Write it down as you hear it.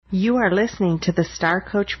You are listening to the Star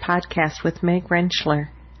Coach Podcast with Meg Rentschler,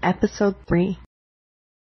 Episode 3.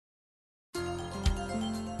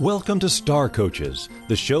 Welcome to Star Coaches,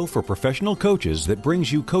 the show for professional coaches that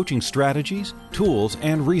brings you coaching strategies, tools,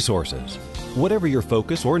 and resources. Whatever your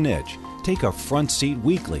focus or niche, take a front seat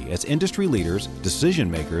weekly as industry leaders,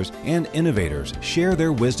 decision makers, and innovators share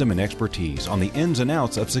their wisdom and expertise on the ins and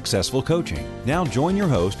outs of successful coaching. Now join your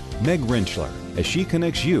host, Meg Rentschler, as she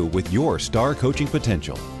connects you with your star coaching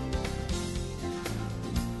potential.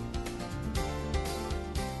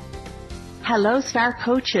 Hello, Star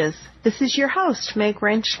Coaches. This is your host, Meg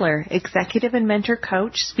Rentschler, executive and mentor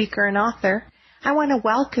coach, speaker, and author. I want to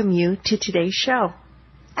welcome you to today's show.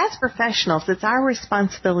 As professionals, it's our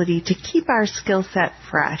responsibility to keep our skill set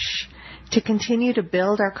fresh, to continue to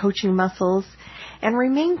build our coaching muscles, and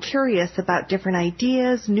remain curious about different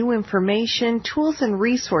ideas, new information, tools, and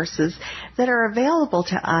resources that are available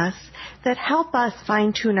to us that help us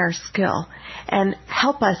fine-tune our skill and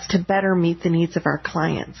help us to better meet the needs of our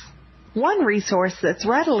clients. One resource that's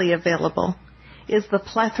readily available is the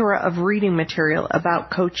plethora of reading material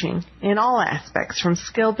about coaching in all aspects, from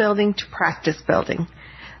skill building to practice building.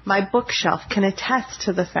 My bookshelf can attest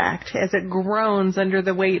to the fact, as it groans under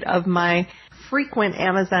the weight of my frequent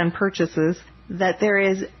Amazon purchases, that there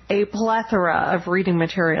is a plethora of reading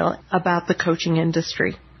material about the coaching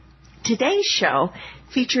industry. Today's show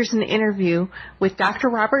features an interview with Dr.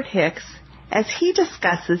 Robert Hicks as he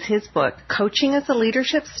discusses his book, Coaching as a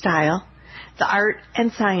Leadership Style, The Art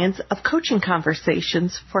and Science of Coaching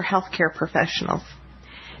Conversations for Healthcare Professionals.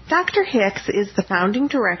 Dr. Hicks is the founding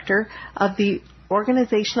director of the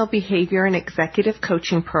Organizational Behavior and Executive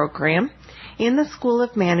Coaching Program in the School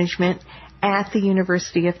of Management at the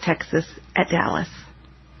University of Texas at Dallas.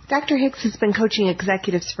 Dr. Hicks has been coaching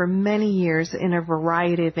executives for many years in a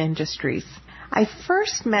variety of industries. I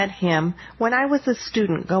first met him when I was a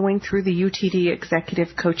student going through the UTD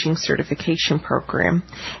Executive Coaching Certification Program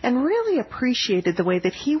and really appreciated the way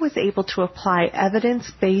that he was able to apply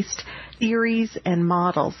evidence-based theories and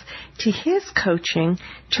models to his coaching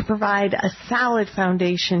to provide a solid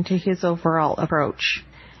foundation to his overall approach.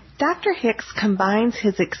 Dr. Hicks combines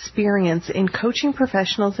his experience in coaching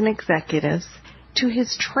professionals and executives to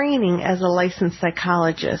his training as a licensed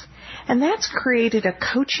psychologist, and that's created a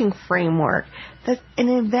coaching framework that's an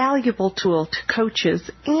invaluable tool to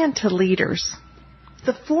coaches and to leaders.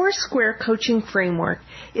 The Four-Square Coaching Framework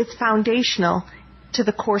is foundational to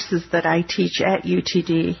the courses that I teach at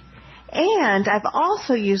UTD, and I've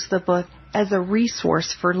also used the book as a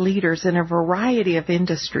resource for leaders in a variety of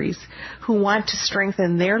industries who want to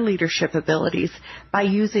strengthen their leadership abilities by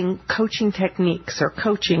using coaching techniques or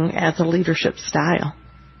coaching as a leadership style.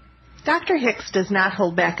 Dr. Hicks does not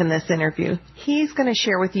hold back in this interview. He's going to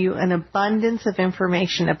share with you an abundance of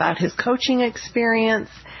information about his coaching experience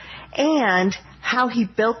and how he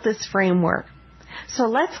built this framework. So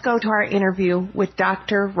let's go to our interview with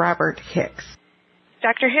Dr. Robert Hicks.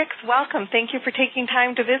 Dr. Hicks, welcome. Thank you for taking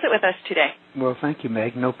time to visit with us today. Well, thank you,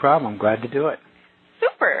 Meg. No problem. Glad to do it.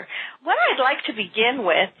 Super. What I'd like to begin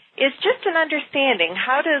with is just an understanding.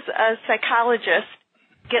 How does a psychologist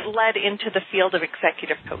get led into the field of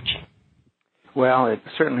executive coaching? Well, it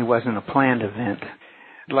certainly wasn't a planned event.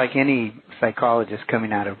 Like any psychologist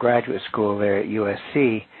coming out of graduate school there at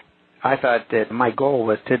USC, I thought that my goal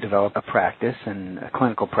was to develop a practice and a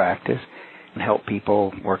clinical practice and help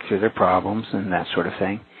people work through their problems and that sort of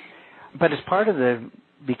thing. But as part of the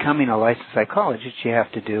becoming a licensed psychologist, you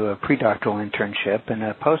have to do a pre-doctoral internship and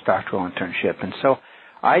a postdoctoral internship. And so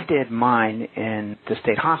I did mine in the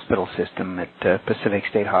state hospital system at Pacific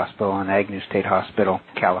State Hospital and Agnew State Hospital,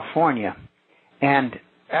 California. And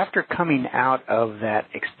after coming out of that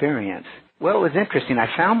experience, well, it was interesting.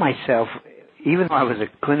 I found myself, even though I was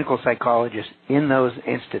a clinical psychologist in those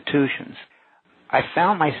institutions, I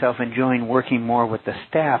found myself enjoying working more with the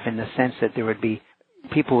staff in the sense that there would be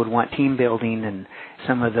people would want team building, and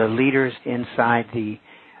some of the leaders inside the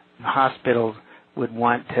hospital would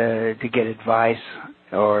want to get advice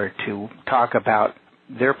or to talk about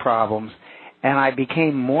their problems. And I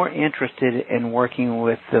became more interested in working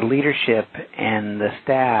with the leadership and the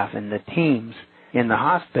staff and the teams in the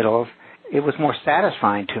hospitals. It was more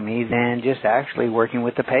satisfying to me than just actually working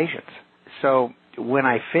with the patients. So when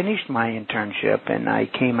I finished my internship and I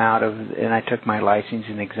came out of, and I took my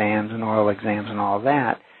licensing exams and oral exams and all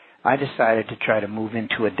that, I decided to try to move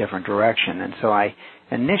into a different direction. And so I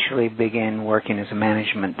initially began working as a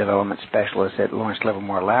management development specialist at Lawrence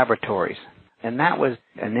Livermore Laboratories. And that was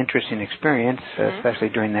an interesting experience, especially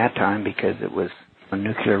during that time, because it was a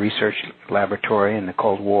nuclear research laboratory in the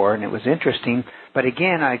Cold War, and it was interesting But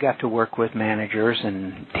again, I got to work with managers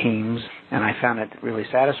and teams, and I found it really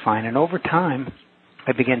satisfying. And over time,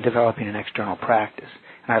 I began developing an external practice.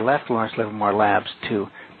 And I left Lawrence Livermore Labs to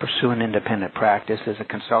pursue an independent practice as a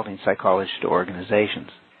consulting psychologist to organizations.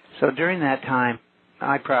 So during that time,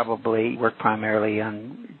 I probably worked primarily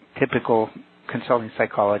on typical consulting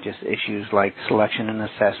psychologist issues like selection and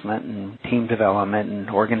assessment and team development and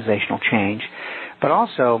organizational change, but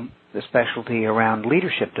also the specialty around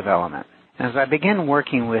leadership development. As I began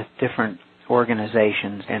working with different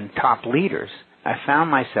organizations and top leaders, I found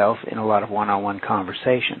myself in a lot of one-on-one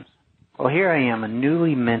conversations. Well, here I am, a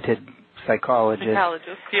newly minted psychologist.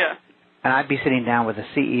 Yeah. And I'd be sitting down with a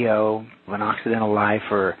CEO of an Occidental Life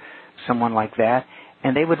or someone like that,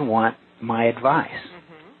 and they would want my advice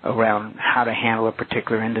around how to handle a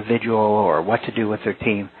particular individual or what to do with their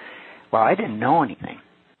team. Well, I didn't know anything.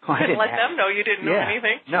 You didn't let them know you didn't know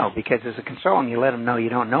anything? No, because as a consultant, you let them know you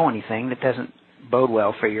don't know anything. That doesn't bode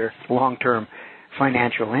well for your long-term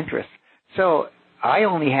financial interests. So I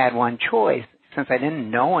only had one choice. Since I didn't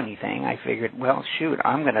know anything, I figured, well, shoot,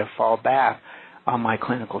 I'm going to fall back on my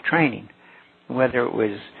clinical training, whether it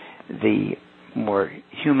was the more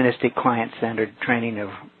humanistic, client-centered training of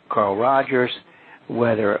Carl Rogers,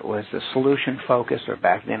 whether it was the solution focus, or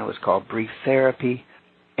back then it was called brief therapy,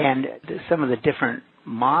 and some of the different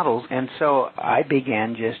models. And so I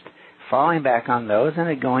began just falling back on those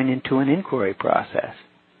and going into an inquiry process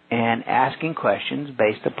and asking questions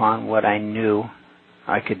based upon what I knew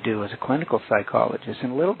I could do as a clinical psychologist.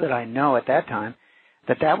 And little did I know at that time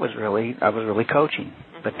that I was really coaching,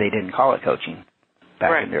 but they didn't call it coaching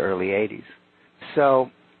back in the early 80s. So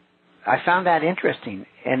I found that interesting.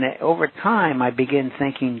 And over time, I began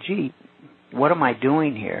thinking, gee, what am I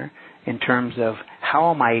doing here in terms of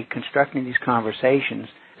how am I constructing these conversations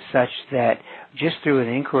such that just through an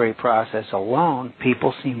inquiry process alone,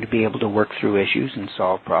 people seem to be able to work through issues and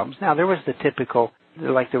solve problems. Now, there was the typical,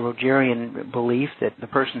 like the Rogerian belief that the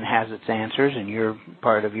person has its answers and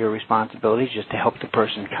part of your responsibility is just to help the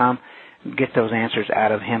person get those answers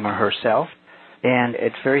out of him or herself. And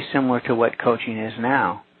it's very similar to what coaching is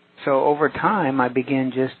now. So over time, I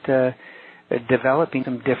began just developing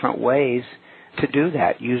some different ways to do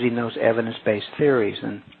that using those evidence-based theories.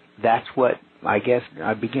 And that's what I guess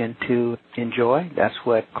I began to enjoy. That's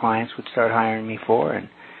what clients would start hiring me for. And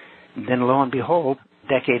then lo and behold, a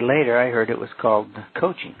decade later, I heard it was called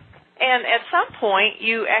coaching. And at some point,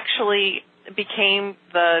 you actually became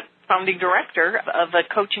the founding director of the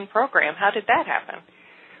coaching program. How did that happen?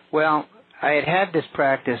 Well, I had this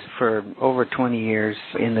practice for over 20 years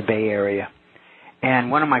in the Bay Area. And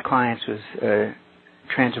one of my clients was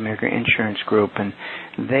Transamerica Insurance Group, and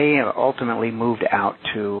they ultimately moved out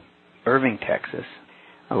to Irving, Texas,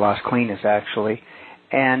 Las Colinas, actually.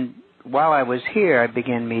 And while I was here, I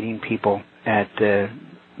began meeting people at the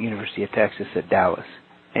University of Texas at Dallas.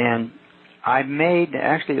 And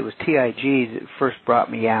it was TIG that first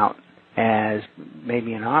brought me out as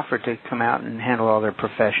maybe an offer to come out and handle all their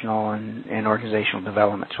professional and organizational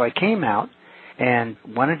development. So I came out and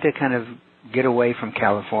wanted to kind of get away from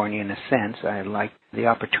California in a sense. I liked the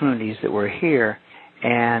opportunities that were here.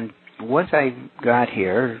 And once I got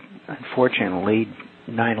here, unfortunately,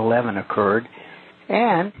 9/11 occurred.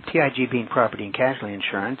 And TIG being property and casualty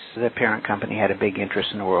insurance, the parent company had a big interest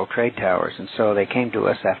in the World Trade Towers. And so they came to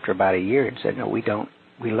us after about a year and said, no,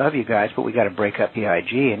 we love you guys, but we got to break up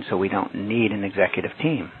TIG, and so we don't need an executive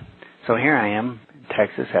team. So here I am in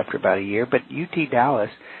Texas after about a year, but UT Dallas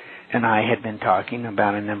and I had been talking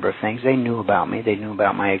about a number of things. They knew about me. They knew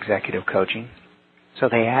about my executive coaching. So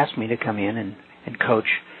they asked me to come in and coach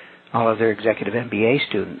all of their executive MBA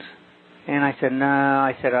students. And I said, no.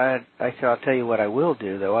 I said, I'll tell you what I will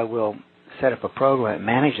do, though. I will set up a program,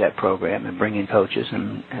 manage that program, and bring in coaches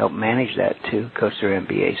and help manage that to coach their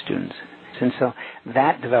MBA students. And so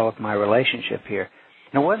that developed my relationship here.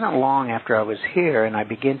 And it wasn't long after I was here and I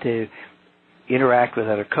began to interact with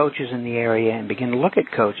other coaches in the area and begin to look at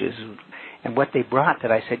coaches and what they brought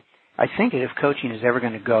that I said, I think that if coaching is ever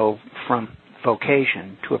going to go from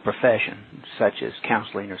vocation to a profession, such as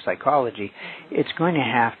counseling or psychology, it's going to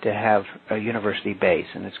have a university base,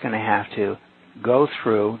 and it's going to have to go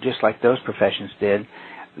through, just like those professions did,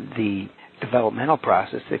 the developmental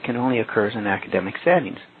process that can only occur in academic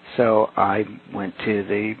settings. So I went to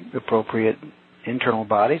the appropriate internal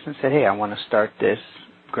bodies and said, hey, I want to start this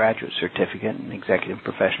graduate certificate in executive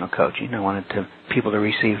professional coaching. I wanted people to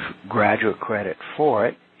receive graduate credit for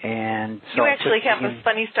it. And so you actually have a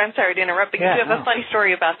funny story. I'm sorry to interrupt, but you have a funny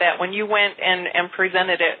story about that. When you went and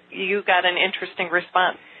presented it, you got an interesting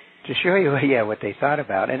response. To show you, what they thought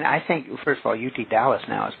about. And I think, first of all, UT Dallas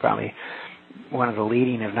now is probably one of the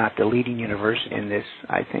leading, if not the leading university in this,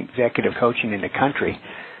 I think, executive coaching in the country.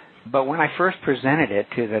 But when I first presented it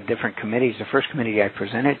to the different committees, the first committee I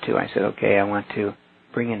presented to, I said, okay, I want to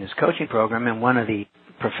bring in this coaching program. And one of the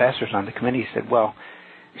professors on the committee said, well,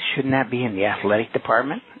 shouldn't that be in the athletic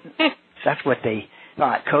department? That's what they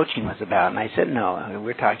thought coaching was about. And I said, no,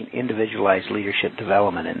 we're talking individualized leadership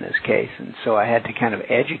development in this case. And so I had to kind of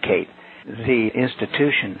educate the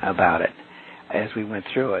institution about it as we went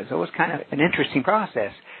through it. So it was kind of an interesting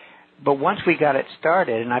process. But once we got it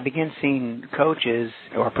started and I began seeing coaches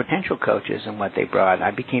or potential coaches and what they brought,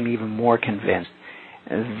 I became even more convinced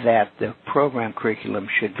that the program curriculum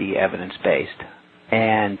should be evidence-based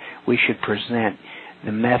and we should present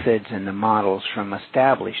the methods and the models from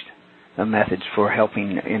established methods for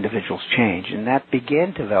helping individuals change. And that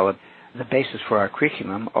began to develop the basis for our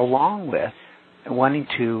curriculum, along with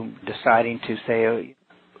deciding to say,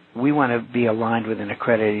 we want to be aligned with an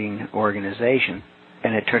accrediting organization,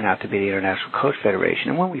 and it turned out to be the International Coach Federation.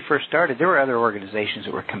 And when we first started, there were other organizations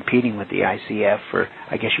that were competing with the ICF for,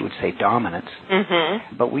 I guess you would say, dominance.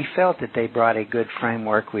 Mm-hmm. But we felt that they brought a good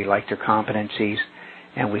framework. We liked their competencies,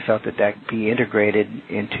 and we felt that that could be integrated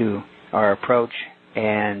into our approach.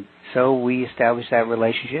 And so we established that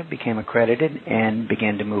relationship, became accredited, and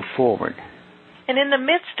began to move forward. And in the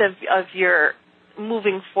midst of your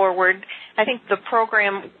moving forward, I think the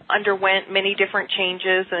program underwent many different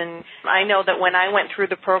changes, and I know that when I went through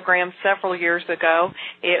the program several years ago,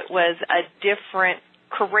 it was a different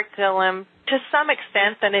curriculum to some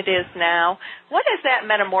extent than it is now. What has that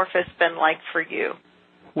metamorphosis been like for you?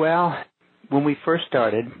 Well, when we first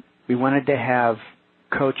started, we wanted to have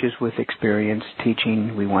coaches with experience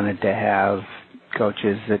teaching. We wanted to have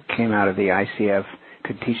coaches that came out of the ICF,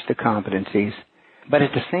 could teach the competencies. But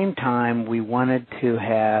at the same time, we wanted to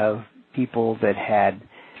have people that had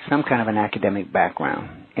some kind of an academic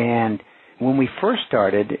background. And when we first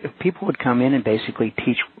started, people would come in and basically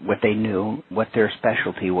teach what they knew, what their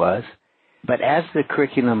specialty was. But as the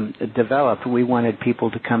curriculum developed, we wanted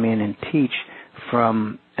people to come in and teach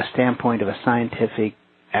from a standpoint of a scientific,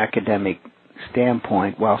 academic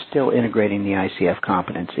standpoint while still integrating the ICF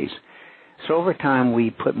competencies. So over time,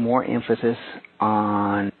 we put more emphasis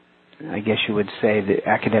on, I guess you would say, the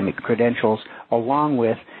academic credentials, along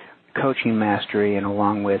with coaching mastery and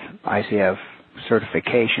along with ICF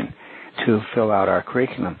certification to fill out our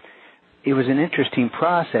curriculum. It was an interesting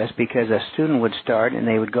process because a student would start and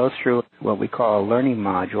they would go through what we call a learning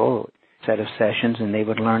module, set of sessions, and they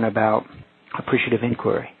would learn about appreciative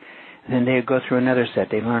inquiry. And then they would go through another set.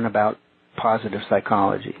 They'd learn about positive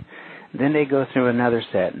psychology. Then they'd go through another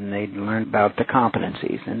set and they'd learn about the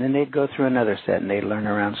competencies. And then they'd go through another set and they'd learn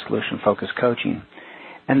around solution-focused coaching.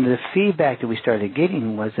 And the feedback that we started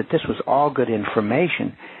getting was that this was all good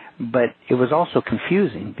information, but it was also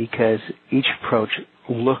confusing because each approach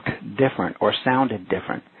looked different or sounded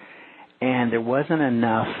different. And there wasn't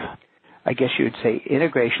enough, I guess you would say,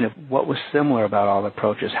 integration of what was similar about all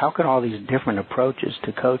approaches. How could all these different approaches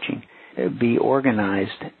to coaching be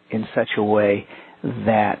organized in such a way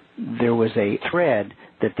that there was a thread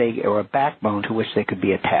that or a backbone to which they could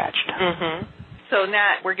be attached? Mm-hmm. So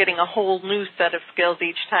now we're getting a whole new set of skills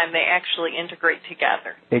each time they actually integrate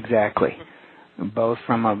together. Exactly. Mm-hmm. Both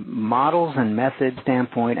from a models and method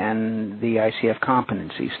standpoint and the ICF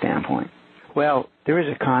competency standpoint. Well, there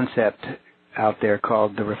is a concept out there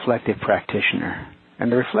called the reflective practitioner.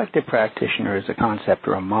 And the reflective practitioner is a concept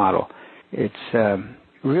or a model. It's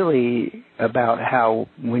really about how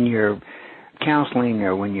when you're counseling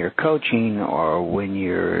or when you're coaching or when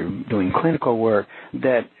you're doing clinical work,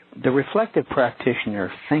 that the reflective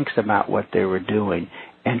practitioner thinks about what they were doing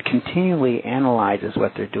and continually analyzes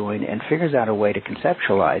what they're doing and figures out a way to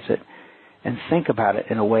conceptualize it and think about it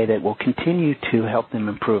in a way that will continue to help them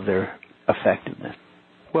improve their effectiveness.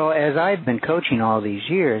 Well, as I've been coaching all these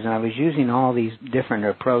years, and I was using all these different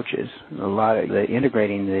approaches, a lot of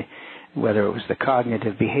integrating whether it was the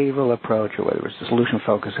cognitive behavioral approach or whether it was the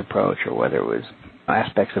solution-focused approach or whether it was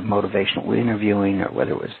aspects of motivational interviewing or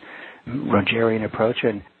whether it was Rogerian approach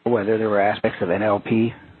and whether there were aspects of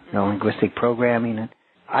NLP, linguistic programming. And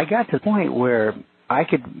I got to the point where I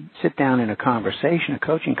could sit down in a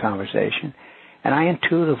coaching conversation, and I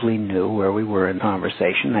intuitively knew where we were in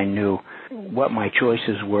conversation. I knew what my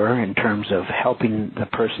choices were in terms of helping the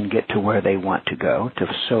person get to where they want to go, to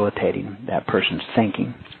facilitating that person's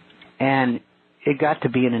thinking. And it got to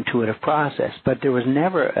be an intuitive process, but there was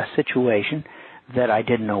never a situation that I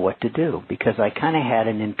didn't know what to do because I kind of had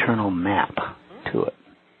an internal map to it.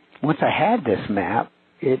 Once I had this map,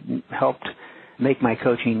 it helped make my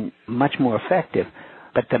coaching much more effective,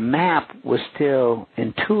 but the map was still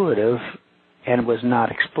intuitive and was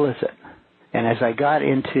not explicit. And as I got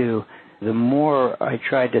into, the more I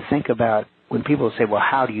tried to think about, when people say, well,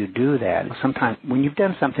 how do you do that? Sometimes when you've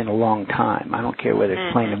done something a long time, I don't care whether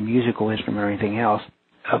it's playing a musical instrument or anything else,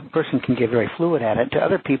 a person can get very fluid at it. To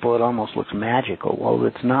other people, it almost looks magical. Well,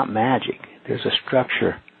 it's not magic. There's a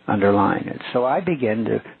structure underlying it. So I began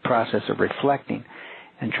the process of reflecting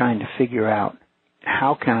and trying to figure out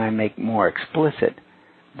how can I make more explicit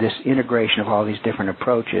this integration of all these different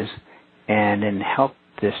approaches and then help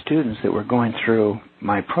the students that were going through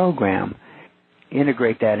my program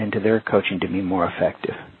integrate that into their coaching to be more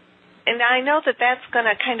effective. And I know that that's going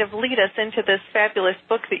to kind of lead us into this fabulous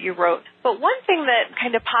book that you wrote. But one thing that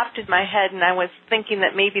kind of popped in my head, and I was thinking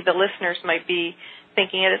that maybe the listeners might be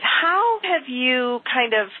thinking it, is how have you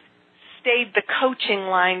kind of stayed the coaching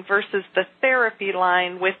line versus the therapy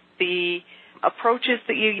line with the approaches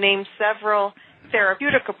that you named, several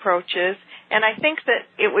therapeutic approaches? And I think that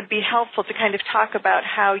it would be helpful to kind of talk about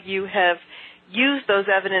how you have used those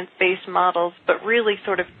evidence-based models but really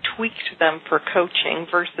sort of tweaked them for coaching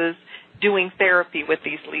versus doing therapy with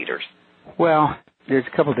these leaders. Well, there's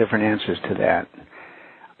a couple different answers to that.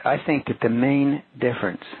 I think that the main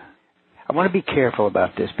difference, I want to be careful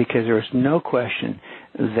about this because there is no question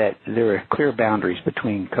that there are clear boundaries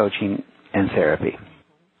between coaching and therapy.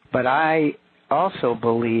 But I also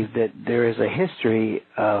believe that there is a history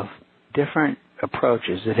of different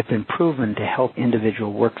approaches that have been proven to help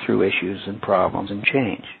individuals work through issues and problems and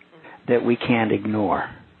change that we can't ignore.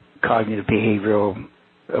 Cognitive behavioral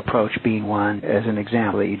approach being one as an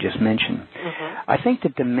example that you just mentioned. I think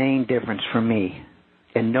that the main difference for me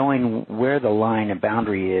in knowing where the line and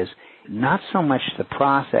boundary is, not so much the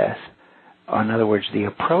process, in other words, the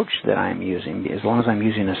approach that I'm using, as long as I'm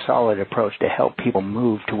using a solid approach to help people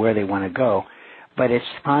move to where they want to go, but it's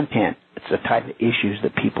content, it's the type of issues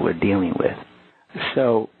that people are dealing with.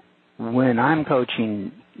 So when I'm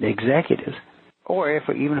coaching executives, or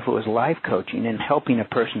even if it was life coaching and helping a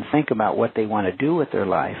person think about what they want to do with their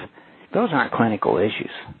life, those aren't clinical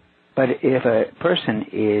issues. But if a person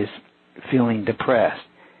is feeling depressed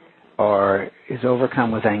or is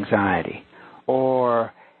overcome with anxiety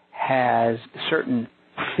or has certain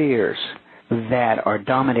fears that are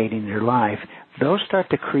dominating their life, those start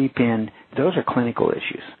to creep in. Those are clinical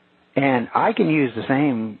issues. And I can use the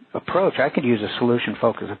same approach. I could use a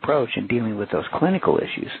solution-focused approach in dealing with those clinical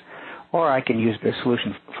issues. Or I can use the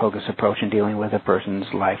solution-focused approach in dealing with a person's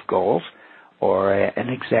life goals or an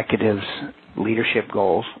executive's leadership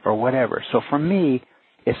goals or whatever. So for me,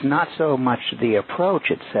 it's not so much the approach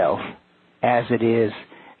itself as it is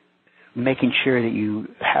making sure that you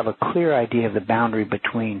have a clear idea of the boundary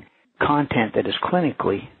between content that is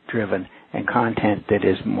clinically driven and content that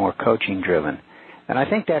is more coaching driven. And I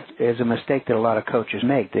think that is a mistake that a lot of coaches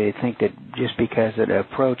make. They think that just because an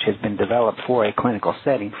approach has been developed for a clinical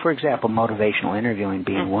setting, for example, motivational interviewing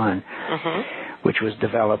being one, which was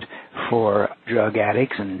developed for drug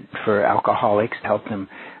addicts and for alcoholics to help them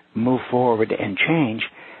move forward and change.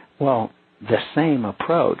 Well, the same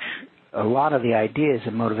approach, a lot of the ideas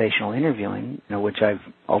of motivational interviewing, which I've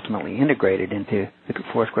ultimately integrated into the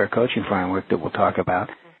Foursquare coaching framework that we'll talk about,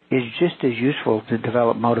 is just as useful to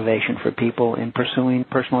develop motivation for people in pursuing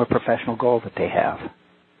personal or professional goals that they have.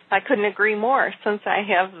 I couldn't agree more, since I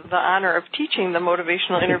have the honor of teaching the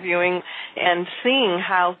motivational interviewing and seeing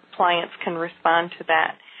how clients can respond to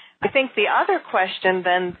that. I think the other question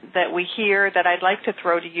then that we hear that I'd like to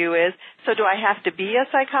throw to you is, so do I have to be a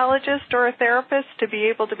psychologist or a therapist to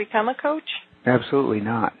be able to become a coach? Absolutely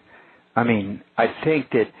not. I mean, I think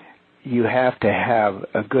that you have to have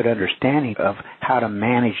a good understanding of how to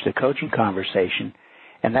manage the coaching conversation.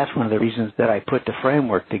 And that's one of the reasons that I put the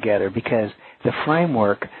framework together, because the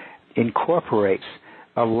framework incorporates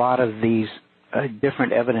a lot of these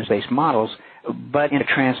different evidence-based models, but in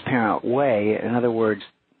a transparent way. In other words,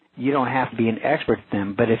 you don't have to be an expert at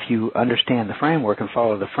them, but if you understand the framework and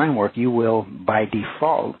follow the framework, you will, by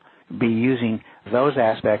default, be using those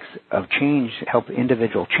aspects of change, help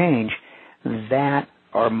individual change, that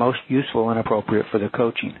are most useful and appropriate for the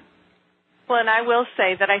coaching. Well, and I will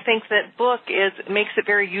say that I think that book makes it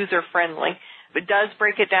very user-friendly. It does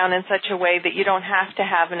break it down in such a way that you don't have to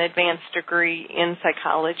have an advanced degree in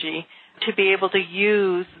psychology to be able to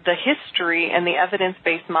use the history and the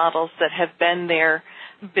evidence-based models that have been there,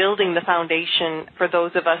 building the foundation for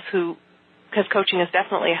those of us who, because coaching is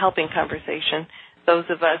definitely a helping conversation, those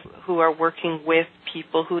of us who are working with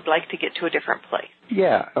people who'd like to get to a different place.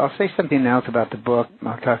 Yeah, I'll say something else about the book.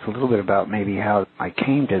 I'll talk a little bit about maybe how I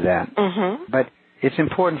came to that. But it's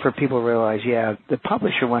important for people to realize, the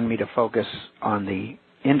publisher wanted me to focus on the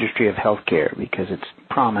industry of healthcare because it's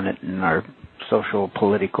prominent in our social,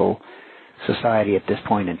 political society at this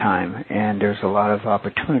point in time, and there's a lot of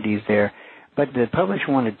opportunities there. But the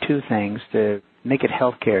publisher wanted two things: to make it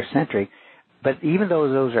healthcare-centric, but even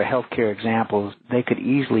though those are healthcare examples, they could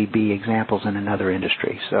easily be examples in another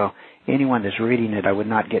industry. So anyone that's reading it, I would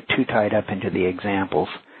not get too tied up into the examples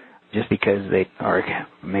just because they are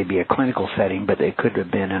maybe a clinical setting, but they could have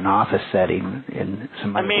been an office setting in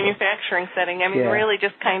some other manufacturing setting. I mean, really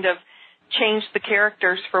just kind of change the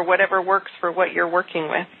characters for whatever works for what you're working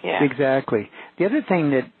with. Yeah. Exactly. The other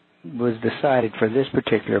thing that was decided for this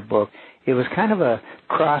particular book, it was kind of a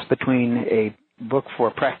cross between a book for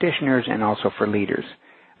practitioners and also for leaders,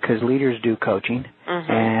 because leaders do coaching.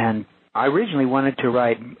 And I originally wanted to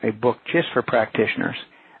write a book just for practitioners.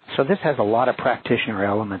 So this has a lot of practitioner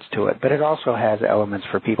elements to it, but it also has elements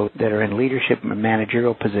for people that are in leadership and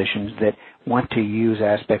managerial positions that want to use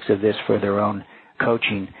aspects of this for their own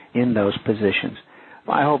coaching in those positions.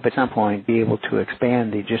 I hope at some point be able to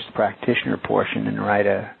expand the just practitioner portion and write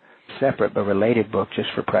a separate but related book just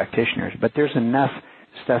for practitioners. But there's enough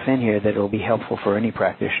stuff in here that will be helpful for any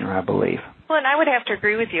practitioner, I believe. Well, and I would have to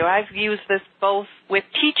agree with you. I've used this both with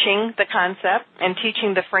teaching the concept and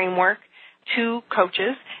teaching the framework to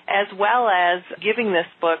coaches, as well as giving this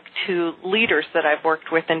book to leaders that I've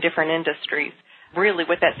worked with in different industries, really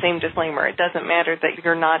with that same disclaimer. It doesn't matter that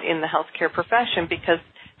you're not in the healthcare profession, because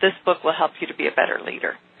this book will help you to be a better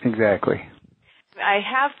leader. Exactly. I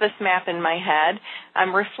have this map in my head.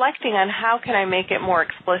 I'm reflecting on how can I make it more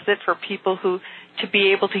explicit for people to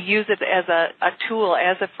be able to use it as a tool,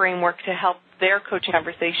 as a framework to help their coaching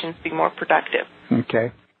conversations be more productive.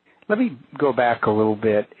 Okay. Let me go back a little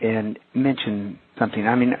bit and mention something.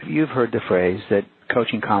 I mean, you've heard the phrase that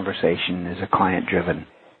coaching conversation is a client-driven.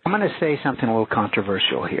 I'm going to say something a little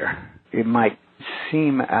controversial here. It might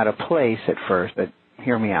seem out of place at first, but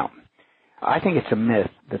hear me out. I think it's a myth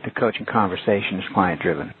that the coaching conversation is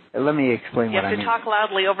client-driven. Let me explain what I mean. You have to talk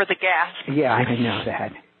loudly over the gas. Yeah, I know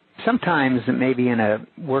that. Sometimes, maybe in a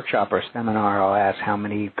workshop or seminar, I'll ask how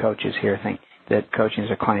many coaches here think that coaching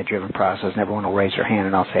is a client-driven process, and everyone will raise their hand,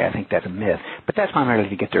 and I'll say, I think that's a myth. But that's primarily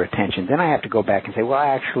to get their attention. Then I have to go back and say, well,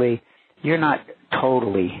 actually, you're not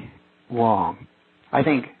totally wrong. I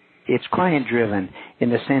think it's client-driven in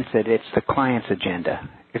the sense that it's the client's agenda.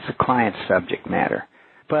 It's the client's subject matter.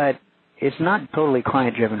 But it's not totally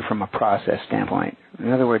client-driven from a process standpoint.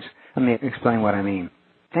 In other words, let me explain what I mean.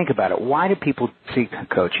 Think about it. Why do people seek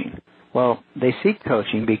coaching? Well, they seek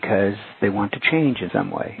coaching because they want to change in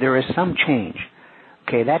some way. There is some change.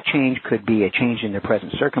 Okay, that change could be a change in their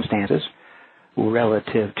present circumstances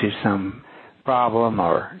relative to some problem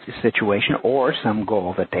or situation or some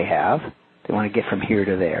goal that they have. They want to get from here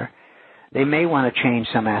to there. They may want to change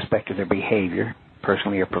some aspect of their behavior,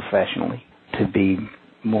 personally or professionally, to be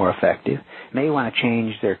more effective. They may want to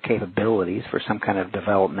change their capabilities for some kind of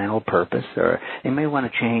developmental purpose, or they may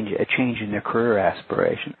want to change in their career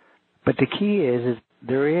aspiration. But the key is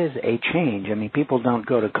there is a change. I mean, people don't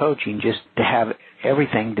go to coaching just to have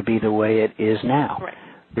everything to be the way it is now. Right.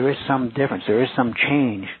 There is some difference. There is some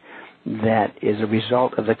change that is a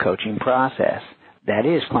result of the coaching process. That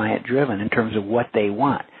is client-driven in terms of what they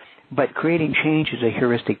want. But creating change is a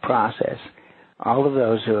heuristic process. All of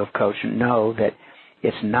those who have coached know that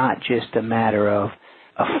it's not just a matter of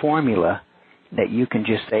a formula that you can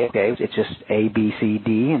just say, okay, it's just A, B, C,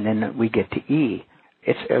 D, and then we get to E.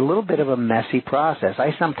 It's a little bit of a messy process.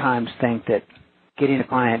 I sometimes think that getting a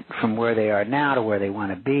client from where they are now to where they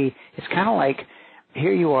want to be, it's kind of like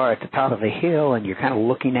here you are at the top of a hill and you're kind of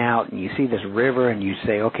looking out and you see this river and you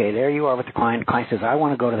say, okay, there you are with the client. The client says, I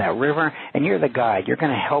want to go to that river, and you're the guide. You're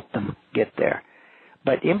going to help them get there.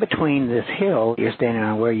 But in between this hill you're standing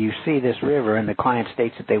on where you see this river and the client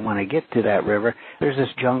states that they want to get to that river, there's this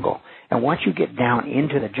jungle. And once you get down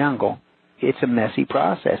into the jungle, it's a messy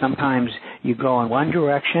process. Sometimes you go in one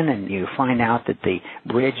direction and you find out that the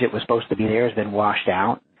bridge that was supposed to be there has been washed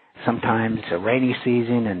out. Sometimes it's a rainy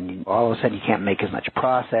season and all of a sudden you can't make as much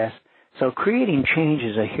process. So creating change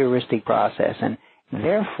is a heuristic process, and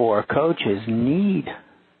therefore coaches need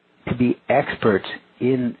to be experts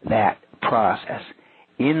in that process,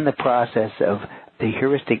 in the process of the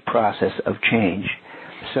heuristic process of change.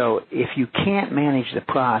 So if you can't manage the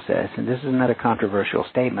process, and this is another controversial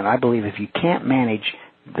statement, I believe if you can't manage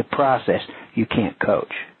the process, you can't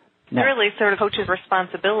coach. Now, really sort of coach's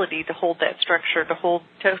responsibility to hold that structure,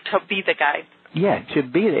 to be the guide. Yeah, to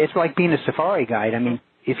be. It's like being a safari guide. I mean,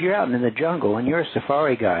 if you're out in the jungle and you're a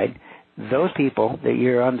safari guide, those people that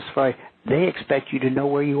you're on the safari, they expect you to know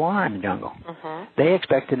where you are in the jungle. Mm-hmm. They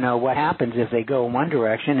expect to know what happens if they go in one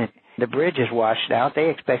direction and the bridge is washed out. They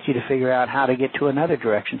expect you to figure out how to get to another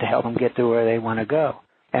direction to help them get to where they want to go.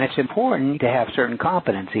 And it's important to have certain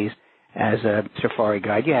competencies, as a safari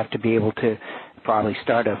guide. You have to be able to probably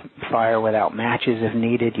start a fire without matches if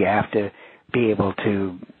needed. You have to be able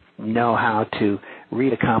to know how to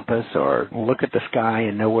read a compass or look at the sky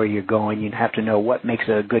and know where you're going. You have to know what makes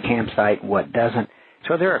a good campsite and what doesn't.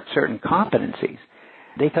 So there are certain competencies.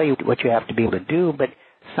 They tell you what you have to be able to do, but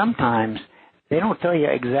sometimes they don't tell you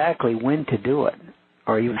exactly when to do it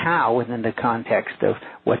or even how within the context of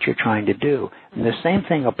what you're trying to do. And the same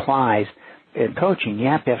thing applies in coaching. You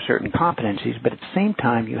have to have certain competencies, but at the same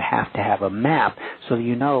time you have to have a map so that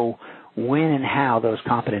you know when and how those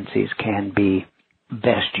competencies can be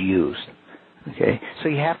best used. Okay? So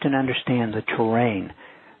you have to understand the terrain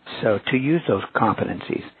so to use those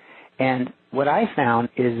competencies. And what I found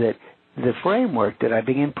is that the framework that I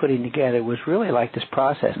began putting together was really like this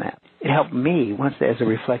process map. It helped me, once as a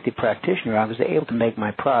reflective practitioner, I was able to make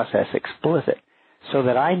my process explicit so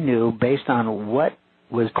that I knew, based on what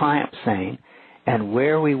was client saying and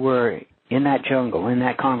where we were in that jungle, in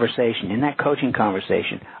that conversation, in that coaching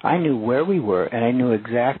conversation, I knew where we were and I knew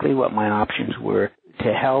exactly what my options were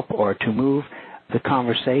to help or to move the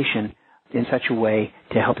conversation in such a way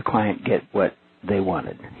to help the client get what they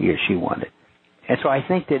wanted, he or she wanted. And so I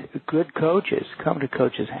think that good coaches, competent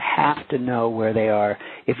coaches, have to know where they are.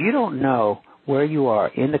 If you don't know where you are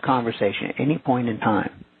in the conversation at any point in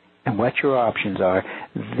time and what your options are,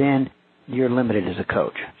 then you're limited as a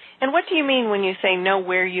coach. And what do you mean when you say know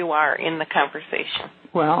where you are in the conversation?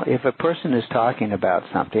 Well, if a person is talking about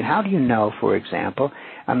something, how do you know, for example,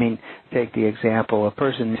 take the example, a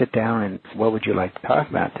person sit down and, what would you like to talk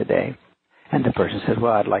about today? And the person says,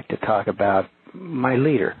 well, I'd like to talk about my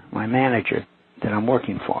leader, my manager that I'm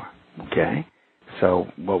working for. Okay? So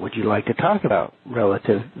what would you like to talk about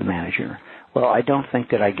relative to the manager? Well, I don't think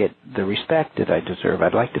that I get the respect that I deserve.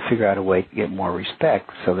 I'd like to figure out a way to get more respect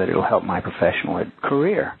so that it'll help my professional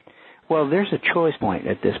career. Well, there's a choice point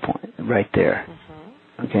at this point, right there.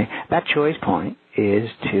 Mm-hmm. Okay? That choice point is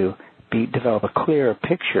to develop a clearer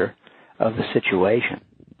picture of the situation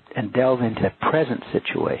and delve into the present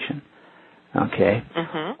situation. Okay?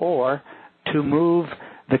 Mm-hmm. Or to move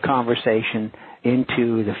the conversation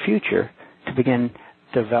into the future to begin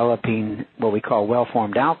developing what we call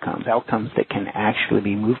well-formed outcomes that can actually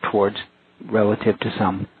be moved towards relative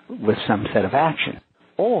to with some set of action.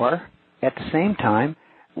 Or, at the same time,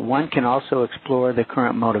 one can also explore the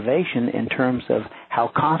current motivation in terms of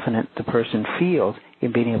how confident the person feels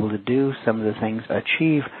in being able to do some of the things,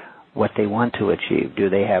 achieve what they want to achieve. Do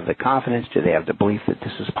they have the confidence? Do they have the belief that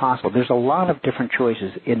this is possible? There's a lot of different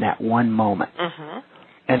choices in that one moment. Mm-hmm.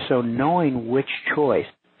 And so knowing which choice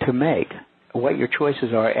to make, what your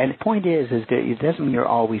choices are, and the point is that it doesn't mean you're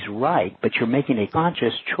always right, but you're making a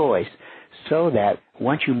conscious choice so that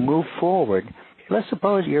once you move forward, let's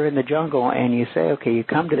suppose you're in the jungle and you say, okay, you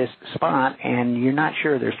come to this spot and you're not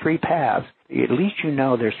sure there's three paths. At least you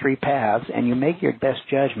know there's three paths, and you make your best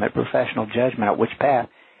judgment, professional judgment, at which path.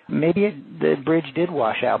 Maybe the bridge did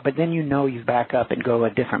wash out, but then you know you back up and go a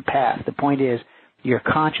different path. The point is you're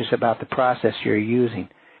conscious about the process you're using.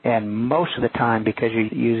 And most of the time, because you're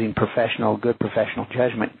using good professional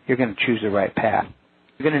judgment, you're going to choose the right path.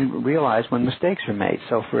 You're going to realize when mistakes are made.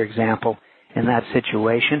 So, for example, in that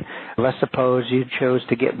situation, let's suppose you chose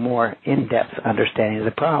to get more in-depth understanding of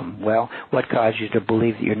the problem. Well, what caused you to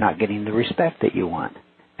believe that you're not getting the respect that you want?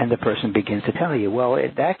 And the person begins to tell you, well,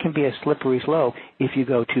 that can be a slippery slope if you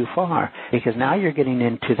go too far, because now you're getting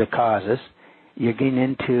into the causes, you're getting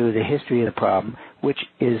into the history of the problem, which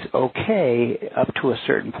is okay up to a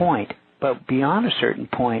certain point. But beyond a certain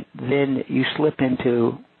point, then you slip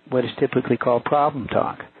into what is typically called problem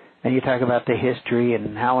talk. And you talk about the history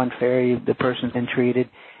and how unfair the person's been treated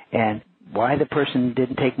and why the person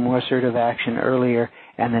didn't take more assertive action earlier,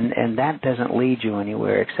 and that doesn't lead you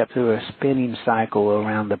anywhere except through a spinning cycle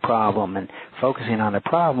around the problem and focusing on the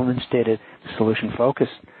problem instead of the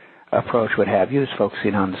solution-focused approach would have you is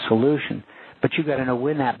focusing on the solution. But you've got to know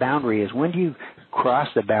when that boundary is. When do you cross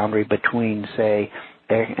the boundary between, say,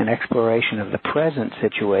 an exploration of the present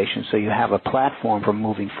situation so you have a platform for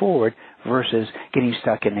moving forward versus getting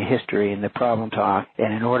stuck in the history and the problem talk.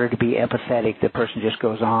 And in order to be empathetic, the person just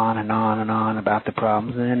goes on and on and on about the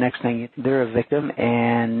problems. And the next thing, they're a victim,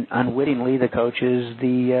 and unwittingly the coach is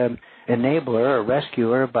the enabler or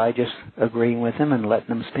rescuer by just agreeing with them and letting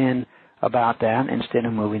them spin about that instead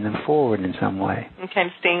of moving them forward in some way. And kind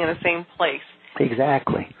of staying in the same place.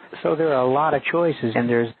 Exactly. So there are a lot of choices,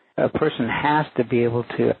 and a person has to be able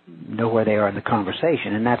to know where they are in the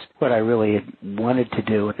conversation, and that's what I really wanted to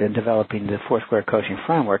do in developing the Foursquare coaching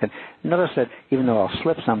framework. And notice that even though I'll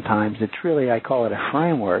slip sometimes, it's really, I call it a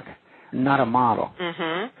framework, not a model.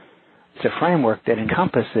 Mm-hmm. It's a framework that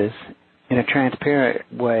encompasses in a transparent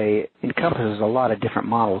way encompasses a lot of different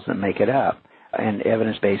models that make it up and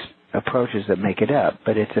evidence-based approaches that make it up,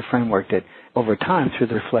 but it's a framework that over time through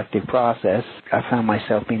the reflective process I found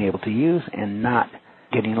myself being able to use and not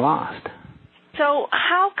getting lost. So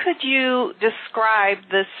how could you describe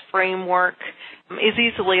this framework as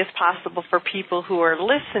easily as possible for people who are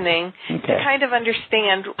listening to kind of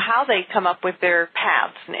understand how they come up with their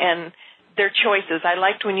paths and their choices? I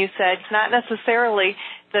liked when you said it's not necessarily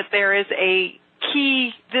that there is a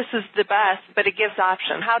key, this is the best, but it gives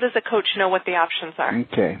options. How does a coach know what the options are?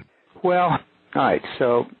 Okay. Well, all right.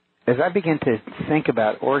 So as I began to think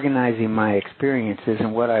about organizing my experiences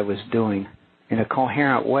and what I was doing in a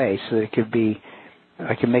coherent way so that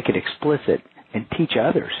I could make it explicit and teach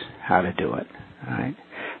others how to do it, all right?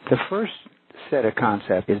 The first set of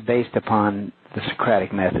concepts is based upon the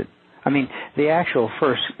Socratic method. I mean, the actual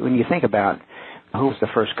first, when you think about who was the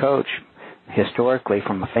first coach, historically,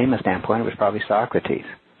 from a famous standpoint, it was probably Socrates.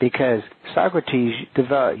 Because Socrates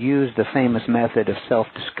used the famous method of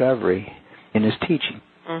self-discovery in his teaching.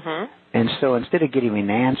 Mm-hmm. And so instead of giving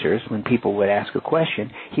answers, when people would ask a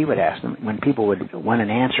question, he would ask them. When people would want an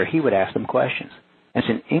answer, he would ask them questions. It's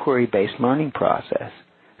an inquiry-based learning process.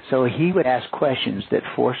 So he would ask questions that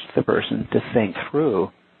forced the person to think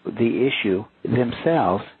through the issue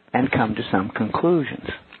themselves and come to some conclusions.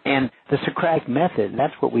 And the Socratic method,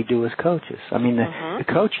 that's what we do as coaches. I mean, the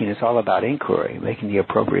coaching is all about inquiry, making the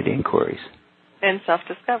appropriate inquiries. And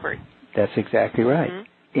self-discovery. That's exactly right.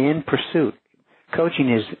 Mm-hmm. In pursuit.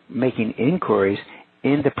 Coaching is making inquiries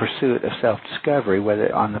in the pursuit of self-discovery,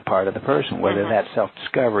 whether on the part of the person, whether that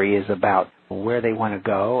self-discovery is about where they want to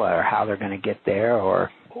go or how they're going to get there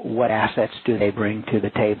or what assets do they bring to the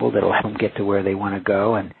table that will help them get to where they want to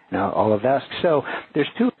go and all of that. So there's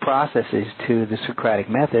two processes to the Socratic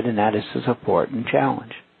method, and that is to support and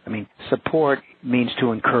challenge. I mean, support means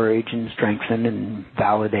to encourage and strengthen and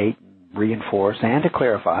validate, reinforce, and to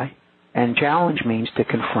clarify. And challenge means to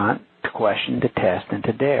confront, to question, to test, and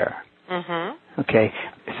to dare. Mm-hmm. Okay,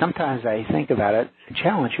 sometimes I think about it,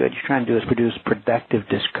 challenge, what you're trying to do is produce productive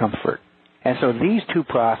discomfort. And so these two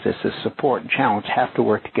processes, support and challenge, have to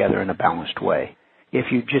work together in a balanced way.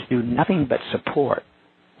 If you just do nothing but support,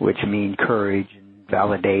 which means encourage and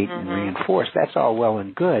validate and reinforce, that's all well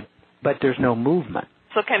and good, but there's no movement.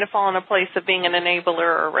 So kind of fall in a place of being an enabler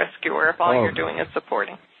or a rescuer if all you're doing is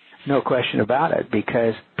supporting. No question about it,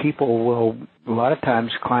 because people will, a lot of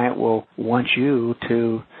times, client will want you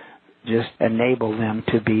to just enable them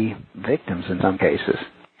to be victims in some cases.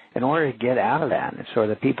 In order to get out of that, so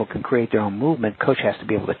that people can create their own movement, coach has to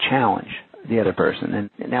be able to challenge the other person.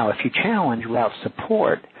 And now, if you challenge without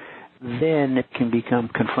support, then it can become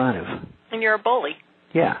confrontive. And you're a bully.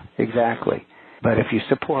 Yeah, exactly. But if you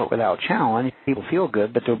support without challenge, people feel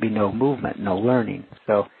good, but there'll be no movement, no learning.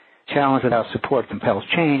 So challenge without support compels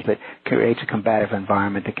change, but creates a combative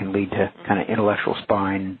environment that can lead to kind of intellectual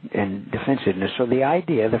sparring and defensiveness. So the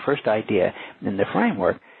idea, the first idea in the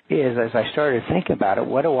framework is, as I started thinking about it,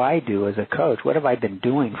 what do I do as a coach? What have I been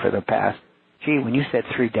doing for the past, when you said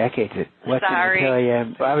 3 decades, what can I tell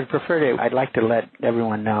you? I would prefer to, I'd like to let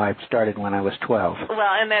everyone know I started when I was 12. Well,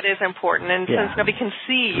 and that is important. And since nobody can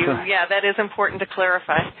see you, that is important to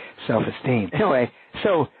clarify. Self-esteem. Anyway,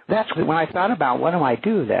 so that's when I thought about what do I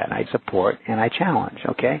do then? I support and I challenge,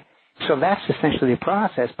 okay? So that's essentially the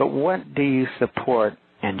process, but what do you support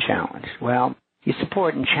and challenge? Well, you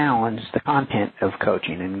support and challenge the content of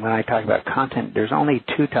coaching. And when I talk about content, there's only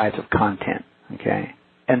 2 types of content, okay?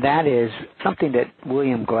 And that is something that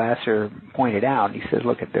William Glasser pointed out. He says,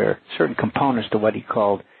 look, there are certain components to what he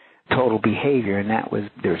called total behavior, and that was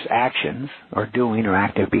there's actions or doing or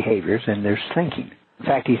active behaviors, and there's thinking. In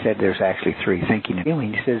fact, he said there's actually 3, thinking and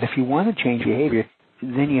doing. He says if you want to change behavior,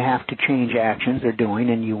 then you have to change actions or doing,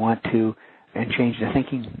 and you want to change the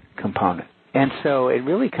thinking component. And so it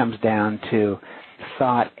really comes down to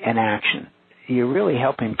thought and action. You're really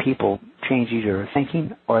helping people change either their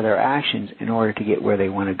thinking or their actions in order to get where they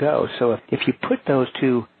want to go. So if you put those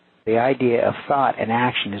two, the idea of thought and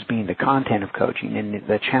action as being the content of coaching and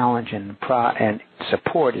the challenge and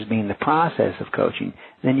support as being the process of coaching,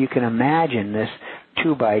 then you can imagine this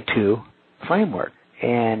 2x2 framework.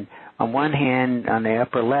 And on one hand, on the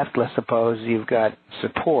upper left, let's suppose you've got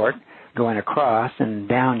support going across, and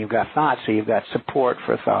down you've got thought, so you've got support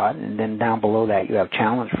for thought, and then down below that you have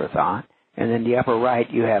challenge for thought. And then the upper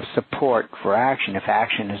right, you have support for action, if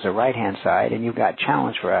action is the right-hand side, and you've got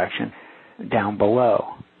challenge for action down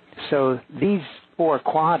below. So these 4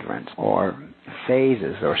 quadrants, or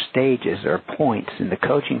phases, or stages, or points in the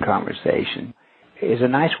coaching conversation is a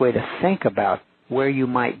nice way to think about where you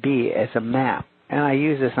might be as a map. And I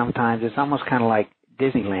use this sometimes. It's almost kind of like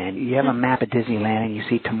Disneyland. You have a map of Disneyland, and you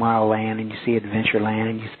see Tomorrowland, and you see Adventureland,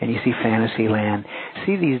 and you see Fantasyland.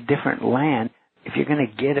 See these different lands. If you're going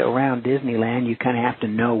to get around Disneyland, you kind of have to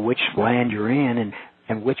know which land you're in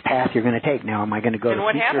and which path you're going to take. Now, am I going to go to and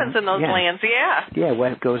what happens in those lands? Yeah,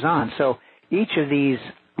 what goes on. So each of these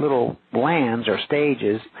little lands or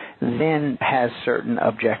stages then has certain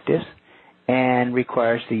objectives and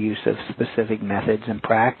requires the use of specific methods and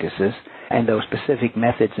practices. And those specific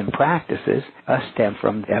methods and practices stem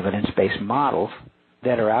from evidence-based models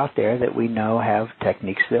that are out there that we know have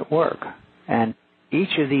techniques that work. And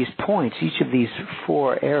each of these points, each of these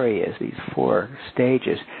 4 areas, these 4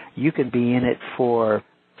 stages, you can be in it for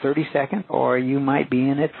 30 seconds or you might be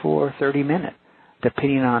in it for 30 minutes,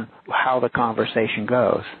 depending on how the conversation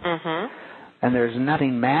goes. Mm-hmm. And there's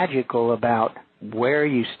nothing magical about where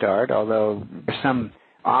you start, although there's some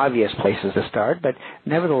obvious places to start, but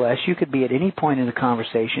nevertheless, you could be at any point in the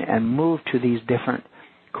conversation and move to these different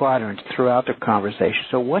quadrants throughout the conversation.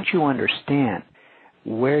 So once you understand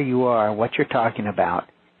where you are, what you're talking about,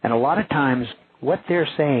 and a lot of times what they're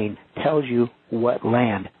saying tells you what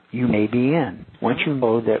land you may be in. Once you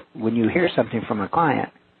know that when you hear something from a client,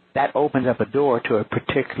 that opens up a door to a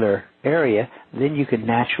particular area, then you can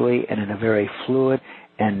naturally and in a very fluid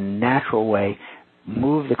and natural way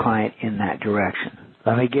move the client in that direction.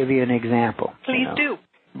 Let me give you an example. Please do.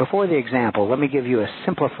 Before the example, let me give you a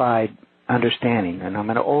simplified understanding, and I'm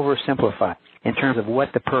going to oversimplify in terms of what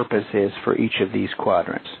the purpose is for each of these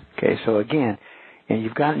quadrants. Okay, so again, and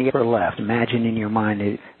you've got in the upper left, imagine in your mind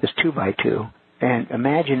this 2x2, and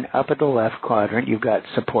imagine up at the left quadrant you've got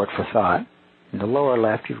support for thought. In the lower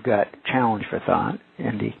left you've got challenge for thought.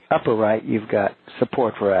 In the upper right you've got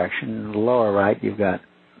support for action. In the lower right you've got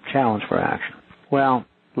challenge for action. Well,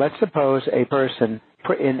 let's suppose a person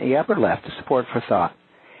in the upper left, the support for thought.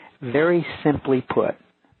 Very simply put,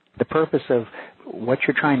 the purpose of what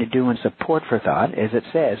you're trying to do in support for thought, as it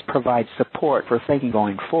says, provide support for thinking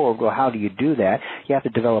going forward. Well, how do you do that? You have to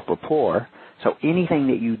develop rapport. So anything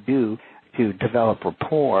that you do to develop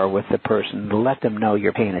rapport with the person, to let them know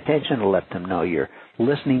you're paying attention, to let them know you're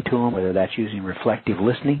listening to them, whether that's using reflective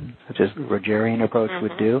listening, such as the Rogerian approach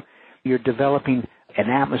would do, you're developing an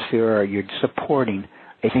atmosphere or you're supporting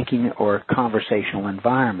a thinking or conversational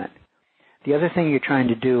environment. The other thing you're trying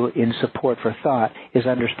to do in support for thought is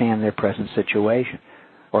understand their present situation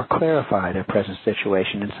or clarify their present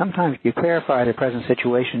situation. And sometimes you clarify their present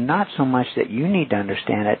situation not so much that you need to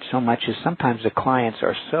understand it, so much as sometimes the clients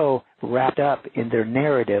are so wrapped up in their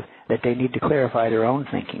narrative that they need to clarify their own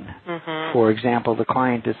thinking. Mm-hmm. For example, the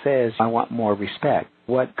client that says, I want more respect.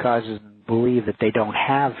 What causes them to believe that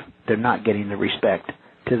they're not getting the respect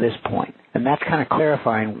to this point? And that's kind of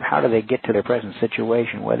clarifying how do they get to their present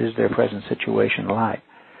situation. What is their present situation like?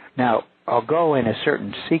 Now, I'll go in a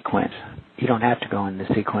certain sequence. You don't have to go in the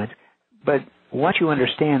sequence. But once you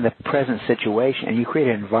understand the present situation and you create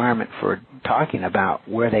an environment for talking about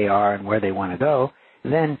where they are and where they want to go,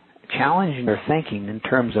 then challenging their thinking in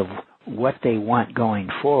terms of what they want going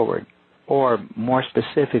forward, or more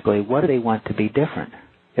specifically, what do they want to be different?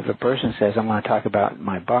 If a person says, I want to talk about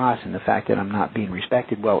my boss and the fact that I'm not being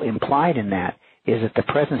respected, well, implied in that is that the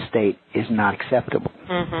present state is not acceptable.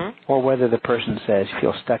 Mm-hmm. Or whether the person says, I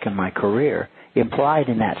feel stuck in my career, implied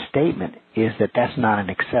in that statement is that that's not an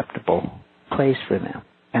acceptable place for them,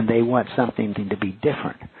 and they want something to be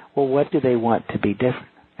different. Well, what do they want to be different?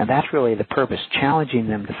 And that's really the purpose. Challenging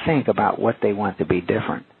them to think about what they want to be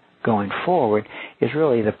different going forward is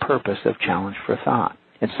really the purpose of challenge for thought.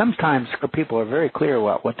 And sometimes people are very clear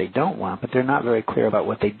about what they don't want, but they're not very clear about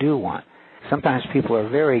what they do want. Sometimes people are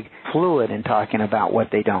very fluid in talking about what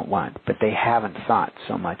they don't want, but they haven't thought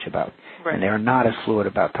so much about, right. And they're not as fluid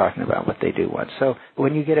about talking about what they do want. So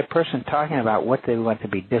when you get a person talking about what they want to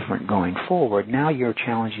be different going forward, now you're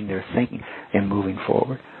challenging their thinking and moving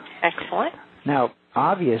forward. Excellent. Now,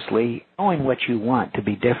 obviously, knowing what you want to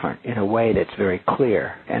be different in a way that's very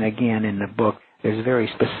clear, and again, in the book, there's very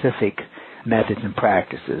specific methods and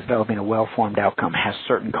practices. Developing a well-formed outcome has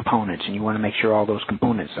certain components, and you want to make sure all those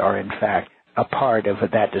components are, in fact, a part of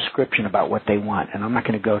that description about what they want. And I'm not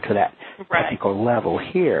going to go to that technical level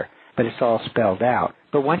here, but it's all spelled out.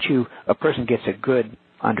 But once a person gets a good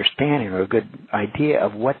understanding or a good idea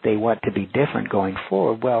of what they want to be different going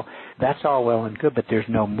forward, well, that's all well and good, but there's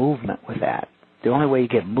no movement with that. The only way you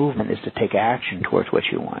get movement is to take action towards what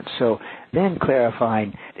you want. So then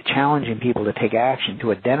clarifying, challenging people to take action,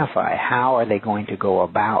 to identify how are they going to go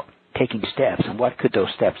about taking steps and what could those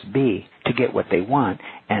steps be to get what they want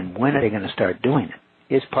and when are they going to start doing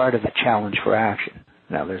it is part of the challenge for action.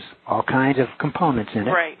 Now, there's all kinds of components in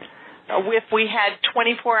it. Right. If we had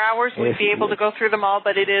 24 hours, we'd be able to go through them all,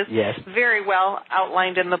 but it is very well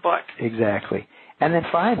outlined in the book. Exactly. And then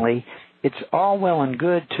finally, it's all well and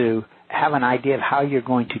good to have an idea of how you're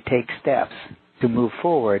going to take steps to move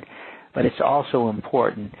forward, but it's also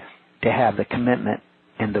important to have the commitment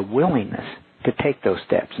and the willingness to take those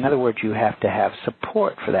steps. In other words, you have to have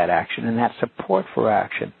support for that action, and that support for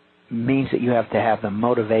action means that you have to have the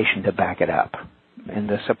motivation to back it up. And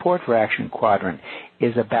the support for action quadrant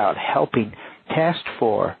is about helping test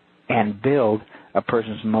for and build a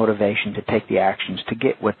person's motivation to take the actions to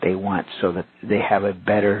get what they want so that they have a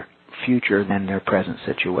better future than their present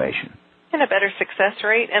situation. And a better success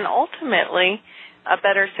rate, and ultimately a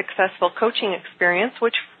better successful coaching experience,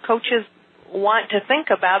 which coaches want to think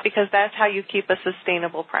about because that's how you keep a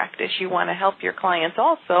sustainable practice. You want to help your clients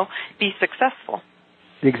also be successful.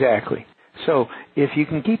 Exactly. So if you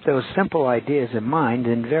can keep those simple ideas in mind,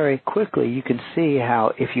 then very quickly you can see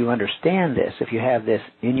how if you understand this, if you have this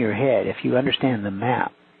in your head, if you understand the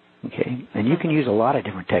map, okay, and you can use a lot of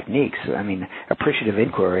different techniques. I mean, appreciative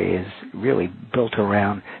inquiry is really built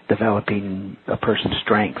around developing a person's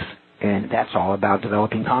strengths, and that's all about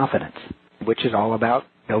developing confidence, which is all about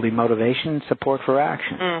building motivation and support for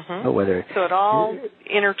action. So it all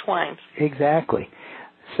intertwines. Exactly.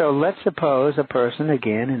 So let's suppose a person,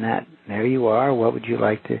 again, and that there you are, what would you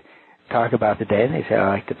like to talk about today? And they say,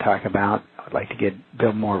 I'd like to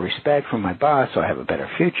build more respect from my boss so I have a better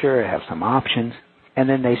future, I have some options. And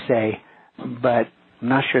then they say, but I'm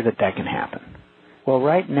not sure that can happen. Well,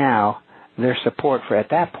 right now, their support for,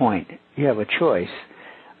 at that point, you have a choice.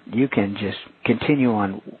 You can just continue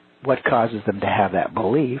on what causes them to have that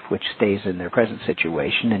belief, which stays in their present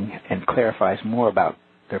situation and clarifies more about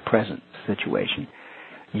their present situation.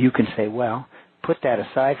 You can say, well, put that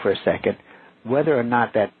aside for a second. Whether or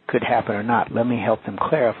not that could happen or not, let me help them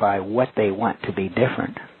clarify what they want to be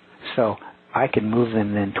different. So I can move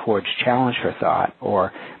them then towards challenge for thought,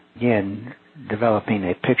 or, again, developing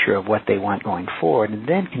a picture of what they want going forward, and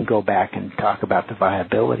then can go back and talk about the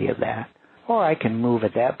viability of that. Or I can move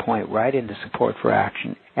at that point right into support for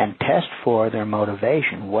action and test for their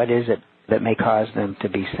motivation. What is it that may cause them to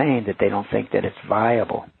be saying that they don't think that it's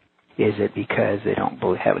viable? Is it because they don't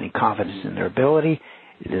have any confidence in their ability?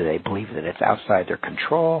 Do they believe that it's outside their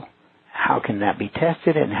control? How can that be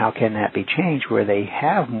tested, and how can that be changed where they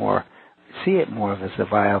see it more as a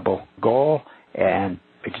viable goal and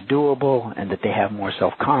it's doable, and that they have more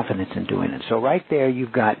self-confidence in doing it? So right there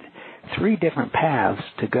you've got 3 different paths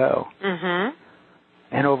to go.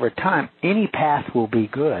 And over time, any path will be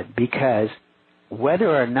good, because whether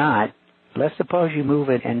or not, let's suppose you move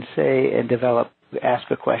it and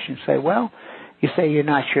ask a question, say, well, you say you're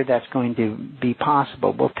not sure that's going to be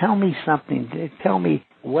possible. Well, tell me something. Tell me,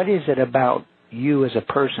 what is it about you as a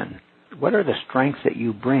person? What are the strengths that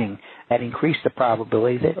you bring that increase the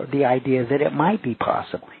probability, the idea that it might be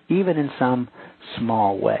possible, even in some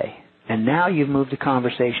small way? And now you've moved the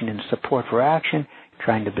conversation into support for action,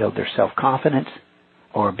 trying to build their self-confidence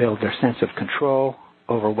or build their sense of control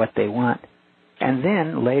over what they want. And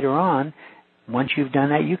then later on, once you've done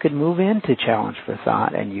that, you can move into challenge for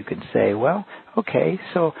thought, and you can say, well, okay,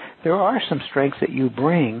 so there are some strengths that you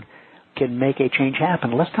bring can make a change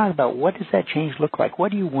happen. Let's talk about, what does that change look like?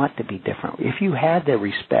 What do you want to be different? If you had the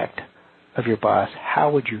respect of your boss,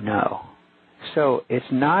 how would you know? So it's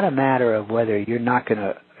not a matter of whether you're not going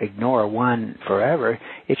to ignore one forever.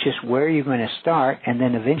 It's just where you're going to start, and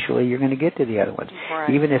then eventually you're going to get to the other ones.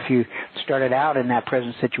 Right. Even if you started out in that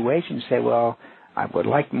present situation and say, well, I would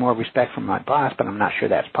like more respect from my boss, but I'm not sure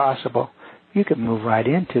that's possible. You could move right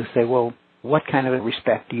into, say, well, what kind of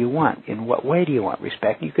respect do you want? In what way do you want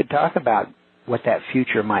respect? You could talk about what that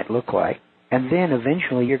future might look like. And then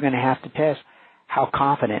eventually you're going to have to test how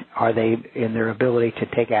confident are they in their ability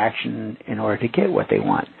to take action in order to get what they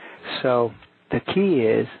want. So the key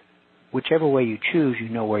is, whichever way you choose, you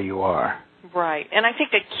know where you are. Right. And I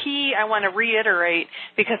think the key I want to reiterate,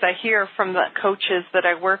 because I hear from the coaches that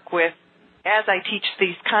I work with as I teach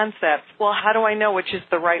these concepts, well, how do I know which is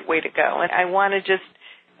the right way to go? And I want to just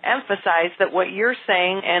emphasize that what you're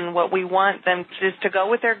saying and what we want them is to go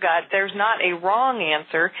with their gut. There's not a wrong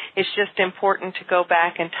answer. It's just important to go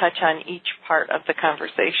back and touch on each part of the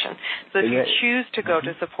conversation. So if you choose to go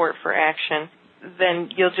to support for action, then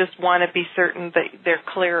you'll just want to be certain that they're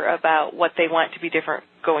clear about what they want to be different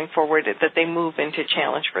going forward, that they move into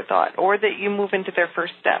challenge for thought, or that you move into their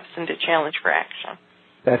first steps into challenge for action.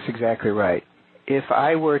 That's exactly right. If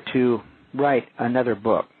I were to write another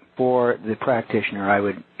book for the practitioner, I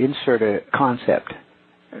would insert a concept.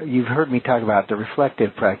 You've heard me talk about the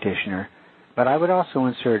reflective practitioner, but I would also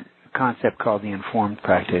insert a concept called the informed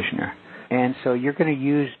practitioner. And so you're going to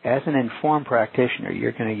use, as an informed practitioner,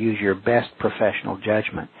 you're going to use your best professional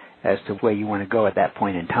judgment as to where you want to go at that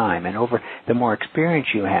point in time. And over the more experience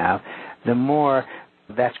you have, the more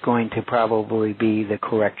that's going to probably be the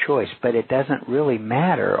correct choice. But it doesn't really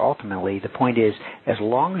matter ultimately. The point is, as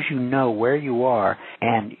long as you know where you are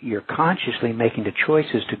and you're consciously making the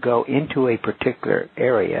choices to go into a particular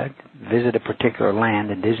area, visit a particular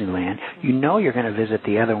land in Disneyland, you know you're going to visit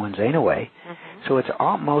the other ones anyway. Mm-hmm. So it's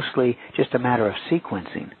all mostly just a matter of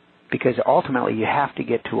sequencing. Because ultimately you have to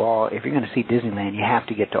get to all, if you're going to see Disneyland, you have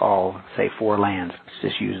to get to all, say, 4 lands.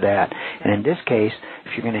 Let's just use that. And in this case,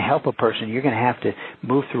 if you're going to help a person, you're going to have to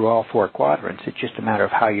move through all 4 quadrants. It's just a matter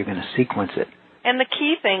of how you're going to sequence it. And the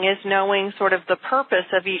key thing is knowing sort of the purpose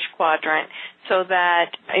of each quadrant, so that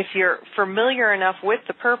if you're familiar enough with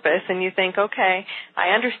the purpose and you think, okay,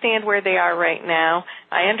 I understand where they are right now,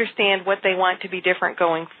 I understand what they want to be different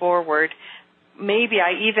going forward, maybe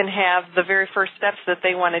I even have the very first steps that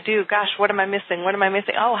they want to do. Gosh, what am I missing? What am I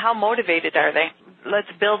missing? Oh, how motivated are they? Let's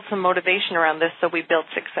build some motivation around this so we build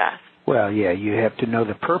success. Well, yeah, you have to know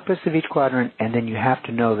the purpose of each quadrant, and then you have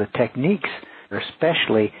to know the techniques that are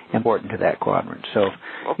especially important to that quadrant. So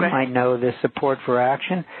you might know the support for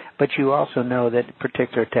action, but you also know that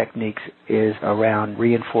particular techniques is around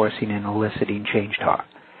reinforcing and eliciting change talk.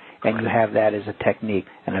 And you have that as a technique,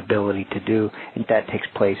 an ability to do, and that takes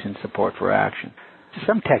place in support for action.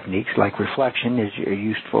 Some techniques, like reflection, are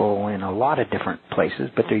useful in a lot of different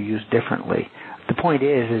places, but they're used differently. The point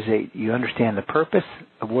is that you understand the purpose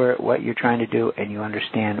of what you're trying to do, and you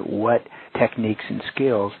understand what techniques and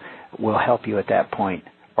skills will help you at that point,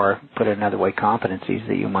 or put it another way, competencies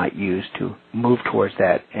that you might use to move towards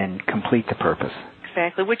that and complete the purpose.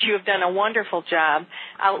 Exactly, which you have done a wonderful job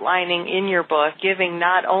outlining in your book, giving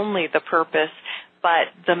not only the purpose, but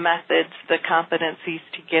the methods, the competencies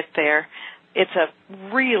to get there. It's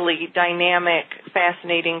a really dynamic,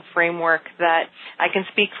 fascinating framework that I can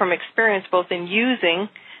speak from experience both in using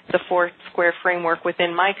the 4 Square framework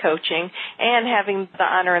within my coaching and having the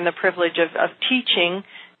honor and the privilege of teaching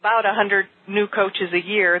about 100 new coaches a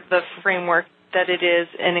year the framework, that it is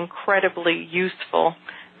an incredibly useful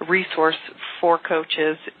resource for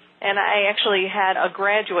coaches. And I actually had a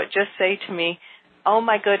graduate just say to me, oh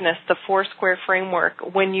my goodness, the 4 Square framework,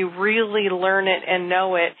 when you really learn it and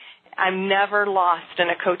know it, I'm never lost in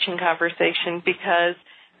a coaching conversation because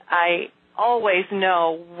I always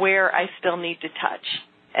know where I still need to touch.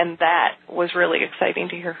 And that was really exciting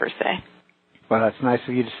to hear her say. Well, that's nice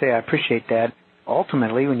of you to say. I appreciate that.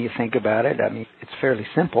 Ultimately, when you think about it, I mean, it's fairly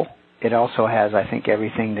simple. It also has, I think,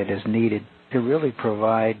 everything that is needed to really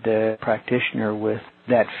provide the practitioner with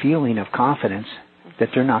that feeling of confidence that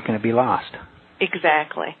they're not going to be lost.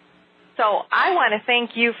 Exactly. So I want to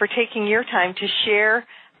thank you for taking your time to share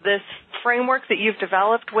this framework that you've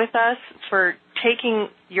developed with us, for taking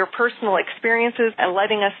your personal experiences and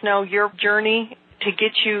letting us know your journey to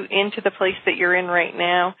get you into the place that you're in right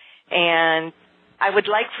now. And I would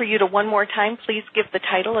like for you to one more time, please give the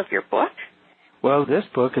title of your book. Well, this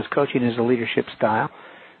book is Coaching as a Leadership Style.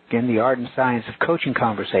 Again, the art and science of coaching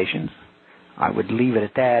conversations. I would leave it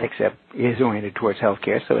at that, except it is oriented towards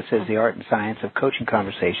healthcare, so it says the art and science of coaching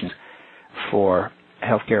conversations for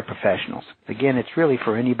healthcare professionals. Again, it's really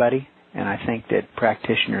for anybody, and I think that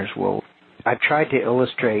practitioners will. I've tried to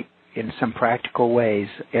illustrate in some practical ways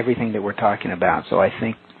everything that we're talking about, so I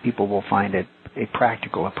think people will find it a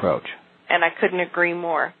practical approach. And I couldn't agree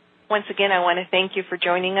more. Once again, I want to thank you for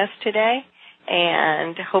joining us today,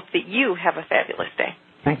 and hope that you have a fabulous day.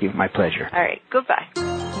 Thank you. My pleasure. All right. Goodbye.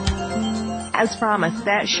 As promised,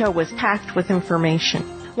 that show was packed with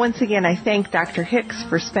information. Once again, I thank Dr. Hicks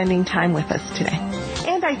for spending time with us today.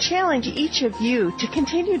 And I challenge each of you to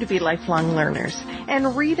continue to be lifelong learners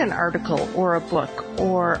and read an article or a book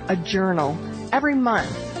or a journal every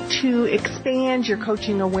month to expand your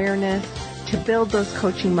coaching awareness, to build those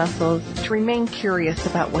coaching muscles, to remain curious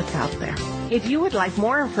about what's out there. If you would like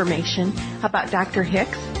more information about Dr.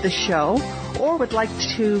 Hicks, the show, or would like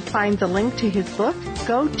to find the link to his book,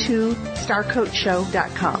 go to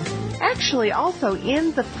starcoachshow.com. Actually, also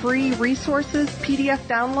in the free resources PDF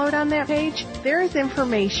download on that page, there is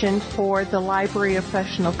information for the Library of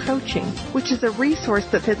Professional Coaching, which is a resource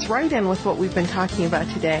that fits right in with what we've been talking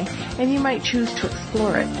about today, and you might choose to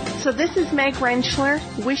explore it. So this is Meg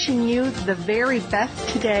Rentschler, wishing you the very best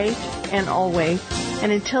today and always.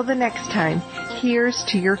 And until the next time, here's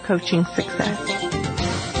to your coaching success.